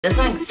There's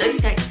something so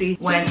sexy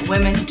when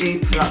women do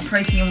pull up.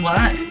 Protein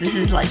works. This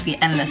is like the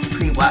endless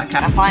pre-workout.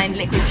 I find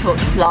liquid chalk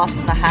to last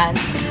on the hands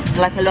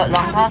like a lot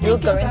longer. You're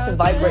going to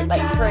vibrate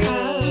like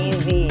crazy in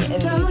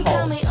these holes.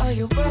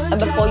 And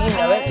before you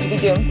know it, you'll be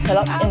doing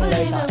pull-ups in no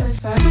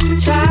time.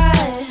 Try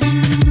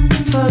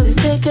for the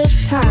sake of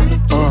time.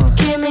 Just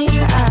give me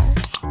that.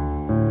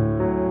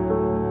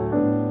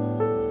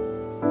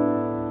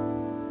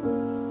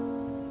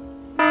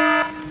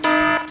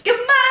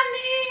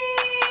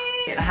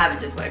 I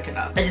haven't just woken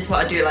up. I just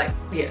want to do like,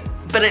 yeah.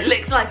 But it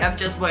looks like I've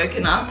just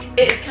woken up.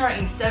 It is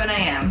currently 7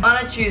 AM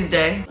on a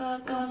Tuesday.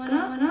 On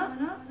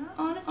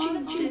a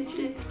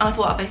Tuesday. I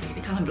thought I'd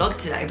basically kind of vlog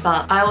today,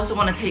 but I also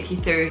want to take you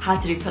through how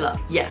to do pull-up.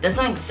 Yeah, there's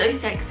something so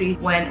sexy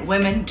when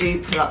women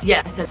do pull-up.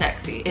 Yeah, I said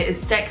sexy. It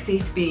is sexy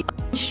to be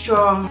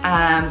strong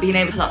and being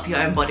able to pull up your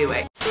own body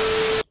weight.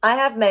 I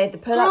have made the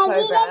pull-up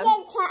program.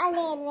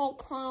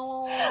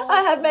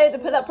 I have made the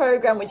pull-up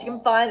program, which you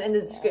can find in the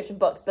description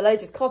box below.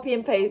 Just copy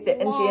and paste it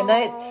into your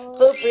notes.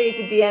 Feel free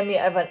to DM me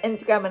over on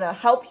Instagram and I'll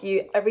help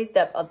you every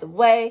step of the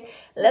way.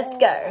 Let's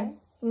go.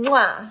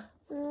 Mwah.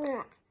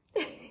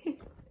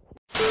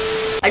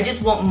 I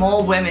just want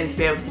more women to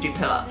be able to do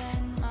pull-ups.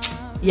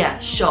 Yeah,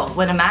 sure.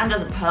 When a man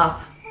does a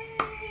pull-up,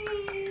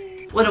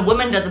 when a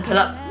woman does a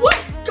pull-up, what?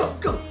 Go,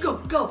 go, go,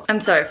 go. I'm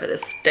sorry for this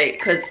state,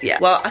 because yeah,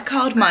 well, I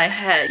curled my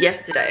hair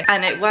yesterday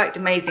and it worked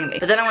amazingly,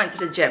 but then I went to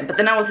the gym, but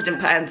then I also didn't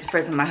put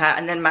anti-frizz in my hair,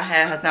 and then my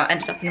hair has now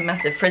ended up in a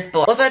massive frizz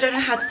ball. Also, I don't know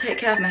how to take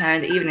care of my hair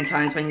in the evening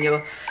times when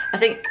I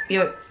think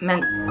you're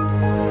meant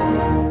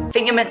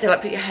to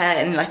like put your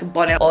hair in like a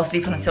bonnet or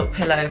sleep on a silk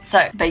pillow.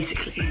 So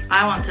basically,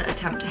 I want to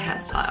attempt a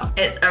hairstyle.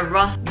 It's a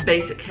rough,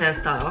 basic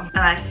hairstyle. And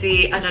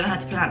I don't know how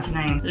to pronounce her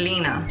name,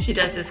 Lena. She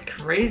does this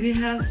crazy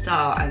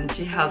hairstyle and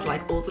she has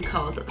like all the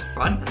curls at the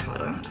front.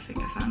 Hold on, I think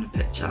I found a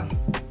picture.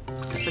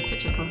 That's a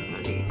picture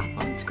probably up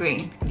on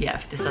screen. Yeah,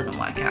 if this doesn't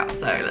work out,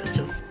 so let's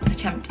just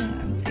attempt it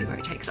and see where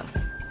it takes us.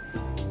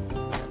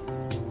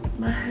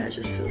 My hair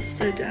just feels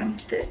so damn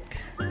thick.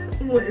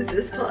 What is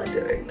this part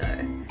doing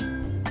though?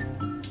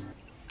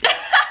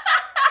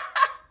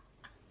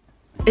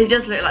 It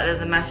just looked like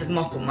there's a massive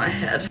mop on my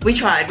head. We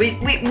tried.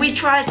 We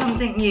tried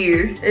something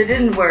new. It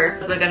didn't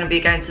work. We're gonna be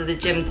going to the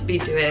gym to be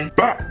doing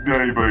back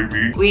day,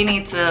 baby. We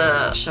need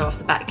to show off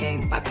the back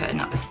gains by putting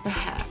up the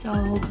hair. So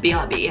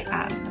BRB,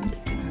 and I'm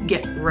just gonna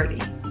get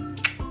ready.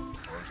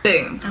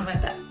 Boom. I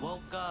went back.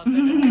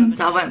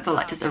 So I went for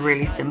like just a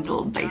really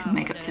simple base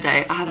makeup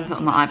today. I haven't put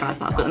on my eyebrows,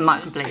 but I've got the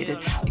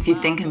microbladers. If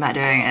you're thinking about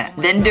doing it,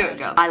 then do it,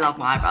 girl. I love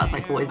my eyebrows,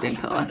 like always been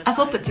put on. I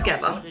thought put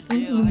together.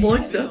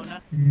 Biceps.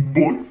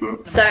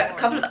 So a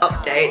couple of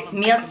updates.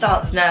 Mia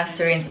starts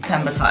nursery in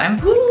September time.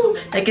 Woo!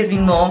 That gives me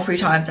more free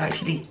time to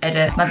actually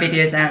edit my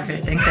videos and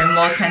everything. So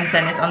more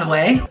content is on the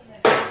way.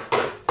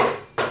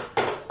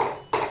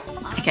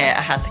 Okay,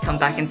 I had to come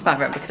back into my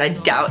room because I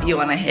doubt you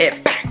want to hear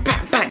bang,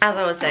 bang, bang. As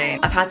I was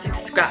saying, I've had to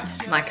scrap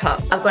my cup.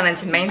 I've gone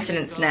into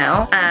maintenance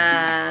now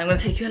and I'm going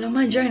to take you along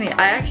my journey.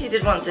 I actually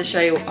did want to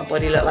show you what my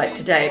body looked like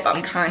today, but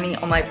I'm currently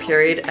on my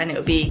period and it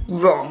would be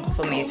wrong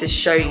for me to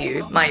show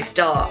you my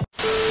start.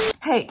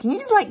 Hey, can you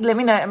just like let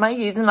me know, am I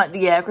using like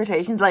the air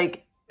quotations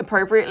like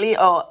appropriately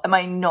or am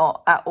I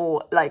not at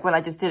all? Like when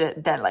I just did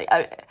it then, like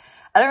I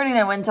don't really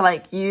know when to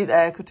like use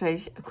air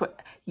quotation.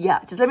 Yeah,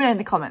 just let me know in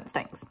the comments,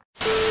 thanks.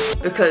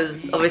 Because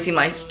obviously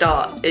my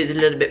start is a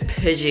little bit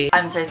pudgy.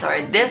 I'm so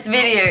sorry. This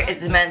video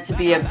is meant to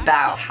be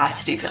about how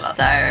to do pull-ups.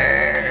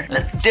 So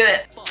let's do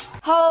it.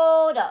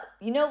 Hold up.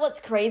 You know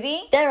what's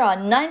crazy? There are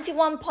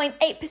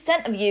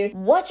 91.8% of you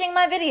watching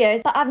my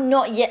videos but have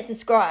not yet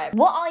subscribed.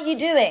 What are you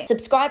doing?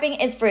 Subscribing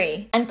is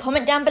free. And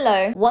comment down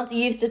below once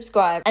you've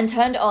subscribed and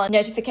turned on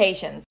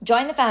notifications.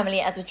 Join the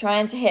family as we're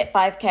trying to hit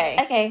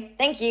 5K. Okay,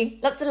 thank you.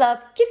 Lots of love.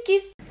 Kiss,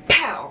 kiss.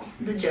 Pow!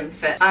 The gym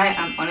fit. I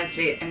am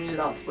honestly in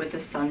love with the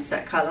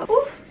sunset colour.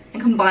 Ooh.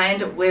 And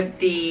combined with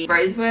the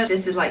rosewood,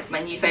 this is like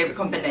my new favourite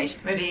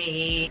combination.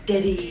 Ready,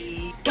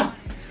 steady, go!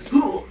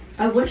 Ooh.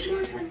 I wish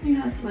I knew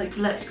how to like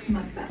flex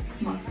my back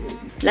muscles.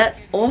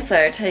 Let's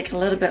also take a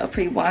little bit of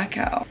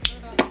pre-workout.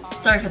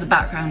 Sorry for the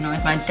background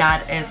noise, my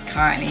dad is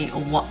currently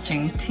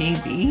watching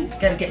TV.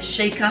 Gonna get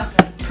shaker,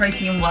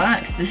 protein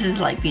works. This is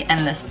like the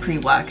endless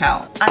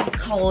pre-workout. Ice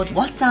cold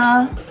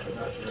water.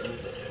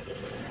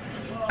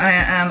 I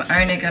am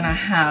only gonna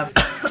have,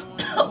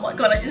 oh my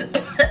god, I just,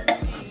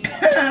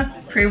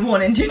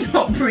 pre-warning, do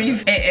not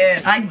breathe it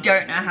in. I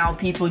don't know how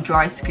people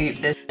dry scoop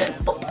this shit.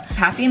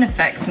 Caffeine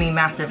affects me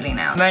massively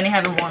now. I'm only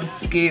having 1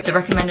 scoop. The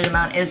recommended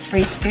amount is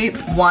 3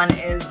 scoops. 1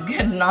 is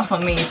good enough for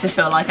me to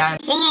feel like I'm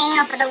hanging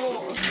off of the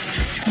wall.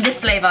 This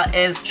flavor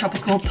is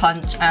tropical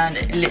punch and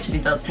it literally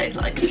does taste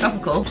like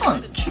tropical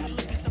punch.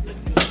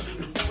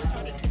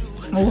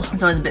 Oh,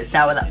 it's always a bit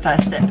sour that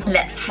first sip.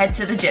 Let's head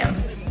to the gym.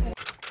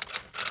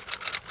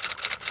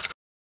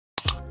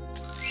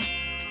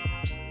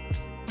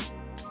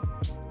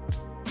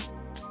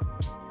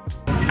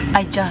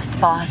 I just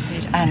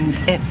fasted and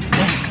it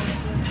stinks.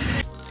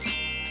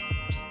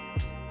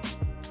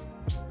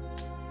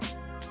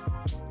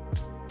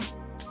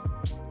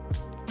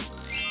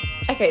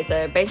 Okay,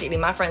 so basically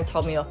my friends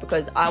told me off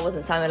because I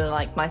wasn't sounding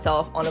like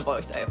myself on a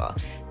voiceover.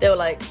 They were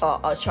like, oh,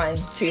 I was trying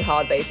too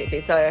hard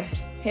basically. So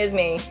here's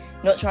me,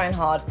 not trying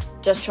hard,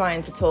 just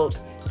trying to talk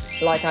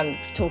like I'm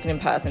talking in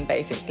person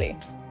basically.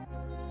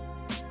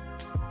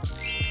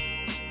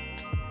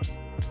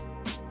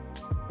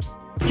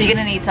 So you're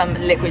gonna need some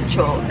liquid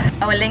chalk.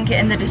 I will link it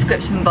in the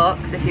description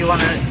box if you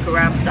wanna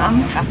grab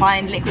some. I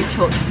find liquid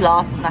chalk just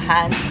lasts on the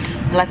hands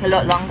like a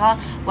lot longer,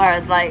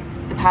 whereas like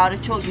the powder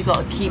chalk, you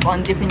gotta keep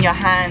on dipping your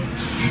hands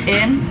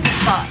in,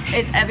 but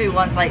it's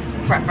everyone's like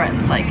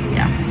preference, like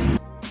yeah.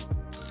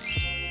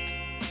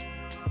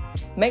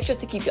 Make sure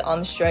to keep your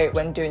arms straight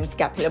when doing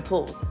scapular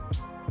pulls.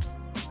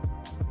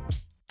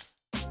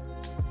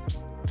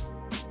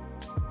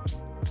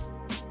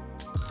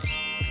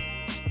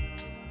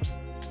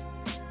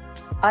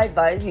 I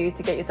advise you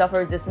to get yourself a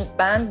resistance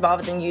band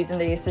rather than using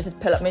the assisted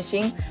pull-up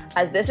machine,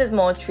 as this is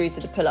more true to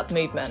the pull-up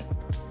movement.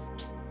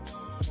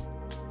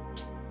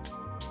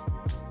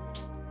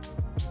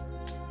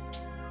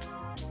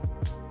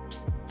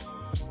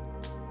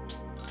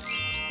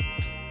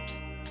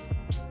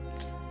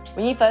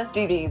 When you first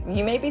do these,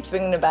 you may be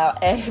swinging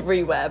about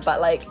everywhere,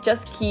 but like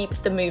just keep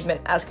the movement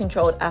as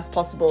controlled as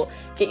possible.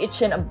 Get your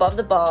chin above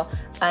the bar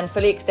and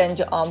fully extend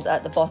your arms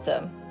at the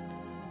bottom.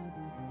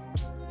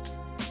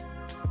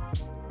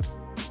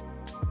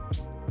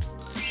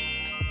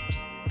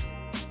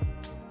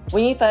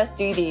 When you first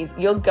do these,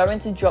 you're going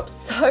to drop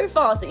so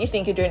fast that you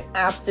think you're doing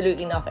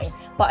absolutely nothing.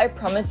 But I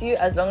promise you,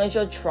 as long as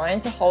you're trying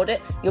to hold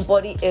it, your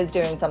body is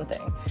doing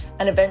something.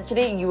 And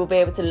eventually you will be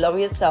able to lower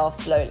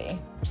yourself slowly.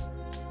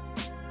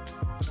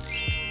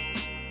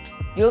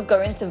 You're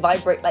going to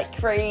vibrate like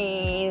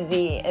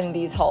crazy in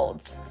these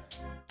holds.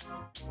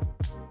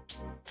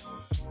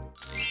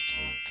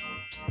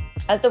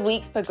 As the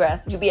weeks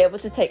progress, you'll be able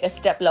to take a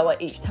step lower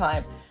each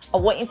time. I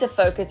want you to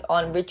focus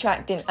on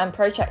retracting and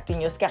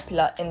protracting your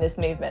scapula in this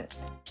movement.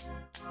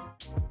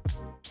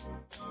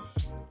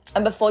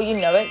 And before you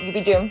know it, you'll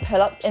be doing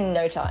pull-ups in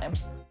no time.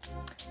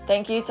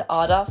 Thank you to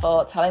Ada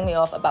for telling me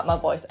off about my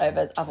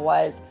voiceovers,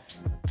 otherwise,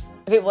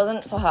 if it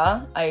wasn't for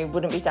her, I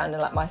wouldn't be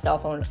sounding like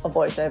myself on a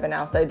voiceover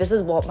now. So this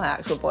is what my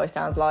actual voice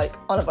sounds like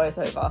on a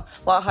voiceover.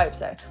 Well, I hope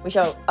so. We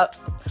shall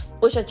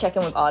check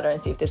in with Ada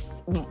and see if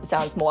this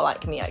sounds more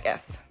like me, I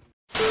guess.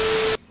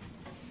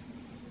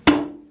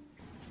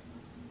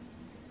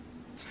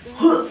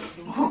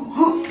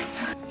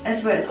 I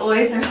swear it's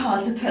always so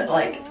hard to put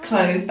like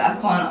clothes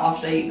back on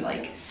after you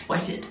like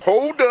sweated.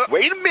 Hold up,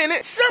 wait a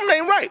minute, something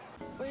ain't right.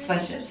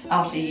 Sweated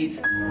after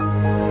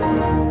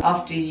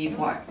you've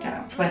worked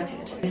out.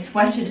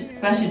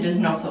 Sweated is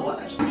not a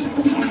word.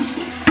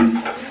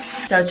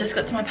 So I've just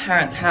got to my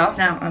parents' house.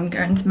 Now I'm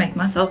going to make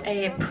myself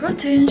a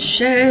protein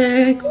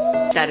shake.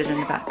 Dad is in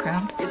the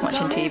background. He's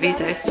watching TV,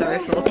 so sorry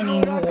for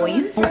any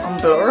noise.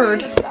 I'm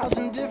bored.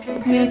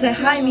 I'm gonna say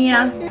hi,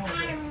 Mia.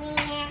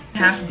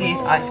 Have to use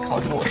ice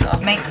cold water.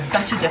 It makes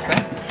such a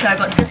difference. So I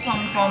got this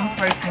one from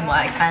Protein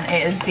Works, and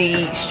it is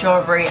the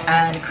strawberry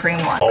and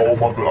cream one. Oh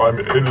my god,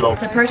 I'm in love.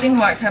 So Protein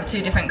Works have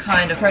two different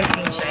kind of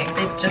protein shakes.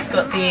 They've just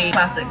got the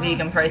classic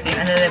vegan protein,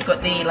 and then they've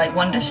got the like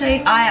Wonder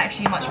Shake. I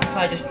actually much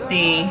prefer just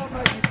the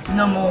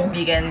normal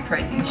vegan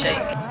protein shake.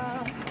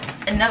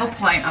 Another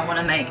point I want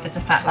to make is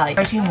the fact like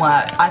Protein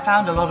Works, I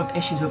found a lot of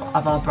issues with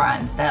other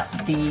brands that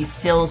the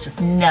seals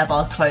just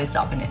never closed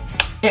up, and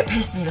it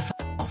pissed me the f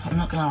off, I'm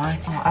not gonna lie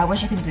to you. I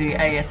wish I could do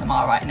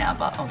ASMR right now,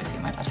 but obviously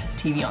my dad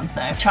has TV on,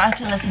 so trying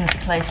to listen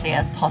as closely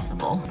as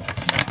possible.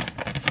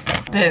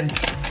 Boom.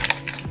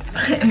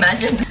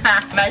 Imagine if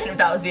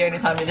that was the only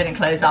time it didn't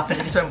close up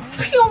and it just went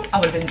pew. I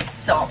would have been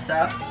so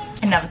upset.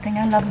 Another thing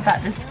I love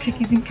about this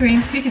cookies and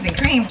cream,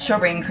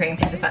 strawberry and cream,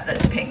 is the fact that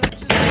it's pink.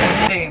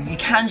 Boom. You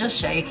can just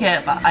shake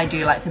it, but I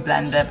do like to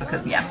blend it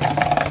because yeah.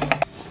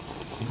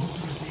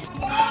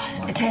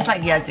 It tastes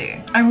like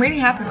yazoo. I'm really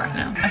happy right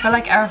now. I feel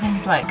like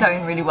everything's like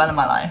going really well in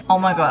my life. Oh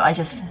my god, I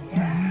just...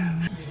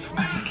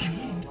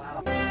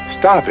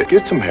 Stop it,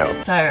 get some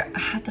help. So I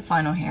had the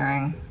final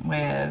hearing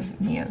with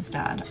Mia's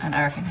dad, and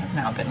everything has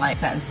now been like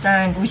set in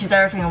stone, which is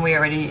everything we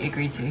already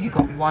agreed to. He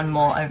got one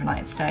more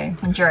overnight stay,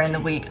 and during the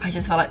week I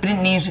just felt like we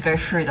didn't need to go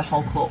through the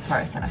whole court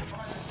process.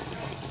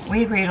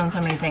 We agreed on so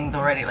many things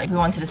already, like we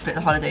wanted to split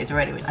the holidays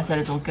already, which I said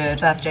is all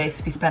good. Birthdays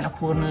to be spent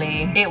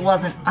accordingly. It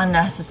was an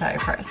unnecessary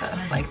process.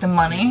 Like the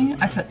money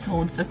I put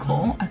towards the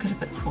court, I could have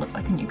put towards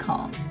like a new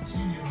car.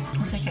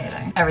 It's okay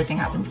though. Everything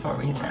happens for a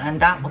reason, and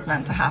that was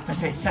meant to happen,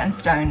 so it's set in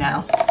stone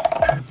now.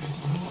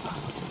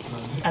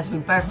 As we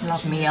both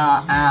love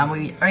Mia and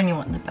we only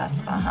want the best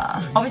for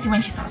her. Obviously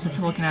when she starts to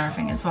talk and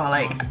everything as well,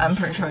 like I'm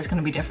pretty sure it's going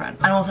to be different.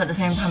 And also at the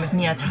same time, if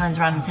Mia turns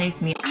around and says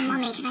to me, "Oh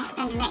Mummy, can I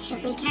spend an extra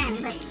weekend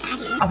with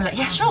Daddy?" I'll be like,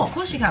 yeah sure, of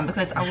course you can,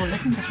 because I will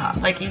listen to her.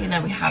 Like even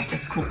though we have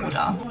this court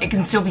order, it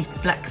can still be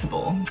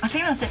flexible. I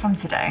think that's it from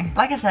today.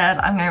 Like I said,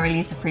 I'm going to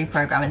release a free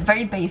program. It's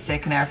very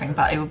basic and everything,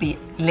 but it will be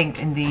linked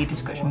in the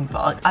description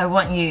box. I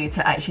want you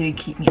to actually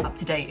keep me up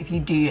to date if you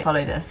do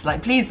follow this.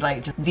 Like please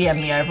like just DM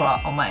me over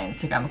on my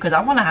Instagram, because I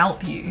want to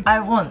help you. you. I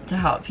want to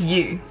help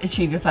you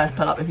achieve your first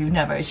pull-up if you've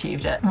never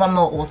achieved it. One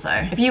more also.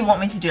 If you want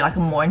me to do like a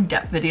more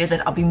in-depth video,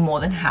 then I'll be more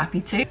than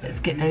happy to. Let's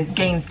get those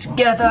gains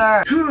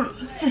together.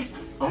 Sister.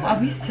 Oh, are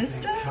we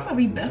sisters? Are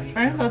we best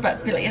friends? I was about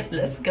to be like, yes,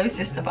 let's go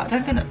sister, but I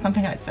don't think that's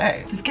something I'd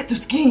say. Let's get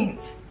those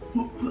gains.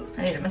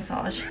 I need a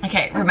massage.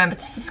 Okay, remember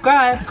to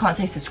subscribe. I can't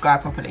say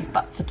subscribe properly,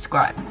 but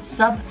subscribe.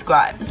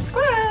 Subscribe.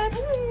 Subscribe.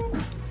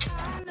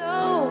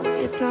 No,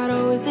 it's not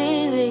always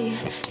easy.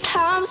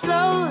 Time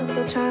slow,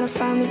 still trying to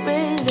find the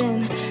reason.